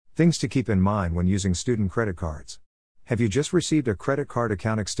Things to keep in mind when using student credit cards. Have you just received a credit card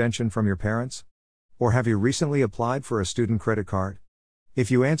account extension from your parents? Or have you recently applied for a student credit card?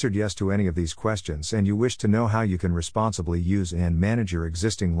 If you answered yes to any of these questions and you wish to know how you can responsibly use and manage your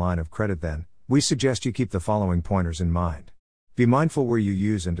existing line of credit, then we suggest you keep the following pointers in mind. Be mindful where you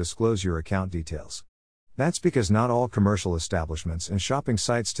use and disclose your account details. That's because not all commercial establishments and shopping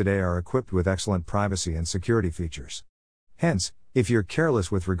sites today are equipped with excellent privacy and security features. Hence, if you're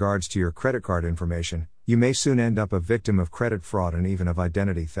careless with regards to your credit card information, you may soon end up a victim of credit fraud and even of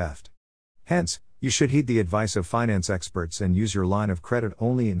identity theft. Hence, you should heed the advice of finance experts and use your line of credit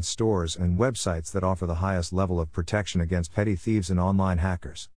only in stores and websites that offer the highest level of protection against petty thieves and online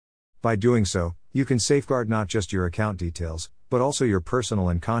hackers. By doing so, you can safeguard not just your account details, but also your personal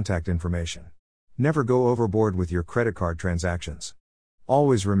and contact information. Never go overboard with your credit card transactions.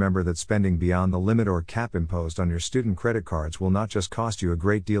 Always remember that spending beyond the limit or cap imposed on your student credit cards will not just cost you a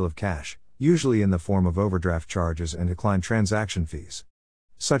great deal of cash, usually in the form of overdraft charges and declined transaction fees.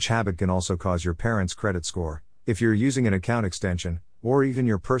 Such habit can also cause your parents' credit score, if you're using an account extension, or even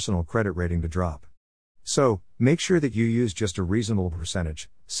your personal credit rating to drop. So, make sure that you use just a reasonable percentage,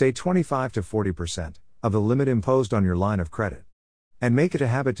 say 25 to 40%, of the limit imposed on your line of credit. And make it a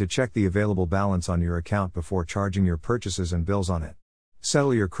habit to check the available balance on your account before charging your purchases and bills on it.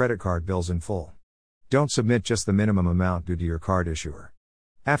 Settle your credit card bills in full. Don't submit just the minimum amount due to your card issuer.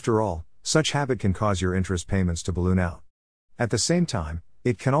 After all, such habit can cause your interest payments to balloon out. At the same time,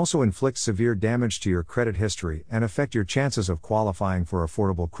 it can also inflict severe damage to your credit history and affect your chances of qualifying for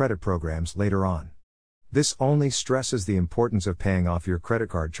affordable credit programs later on. This only stresses the importance of paying off your credit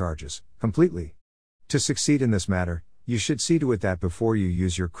card charges completely. To succeed in this matter, you should see to it that before you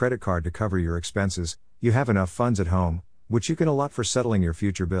use your credit card to cover your expenses, you have enough funds at home, which you can allot for settling your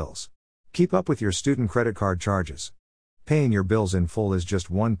future bills. Keep up with your student credit card charges. Paying your bills in full is just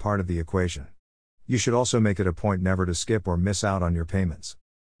one part of the equation. You should also make it a point never to skip or miss out on your payments.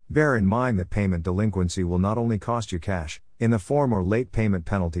 Bear in mind that payment delinquency will not only cost you cash, in the form or late payment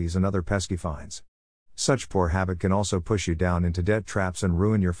penalties and other pesky fines. Such poor habit can also push you down into debt traps and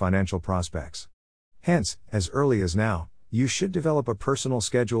ruin your financial prospects. Hence, as early as now, you should develop a personal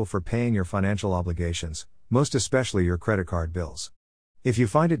schedule for paying your financial obligations, most especially your credit card bills. If you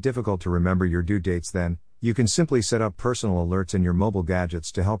find it difficult to remember your due dates, then you can simply set up personal alerts in your mobile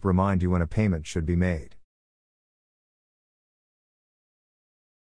gadgets to help remind you when a payment should be made.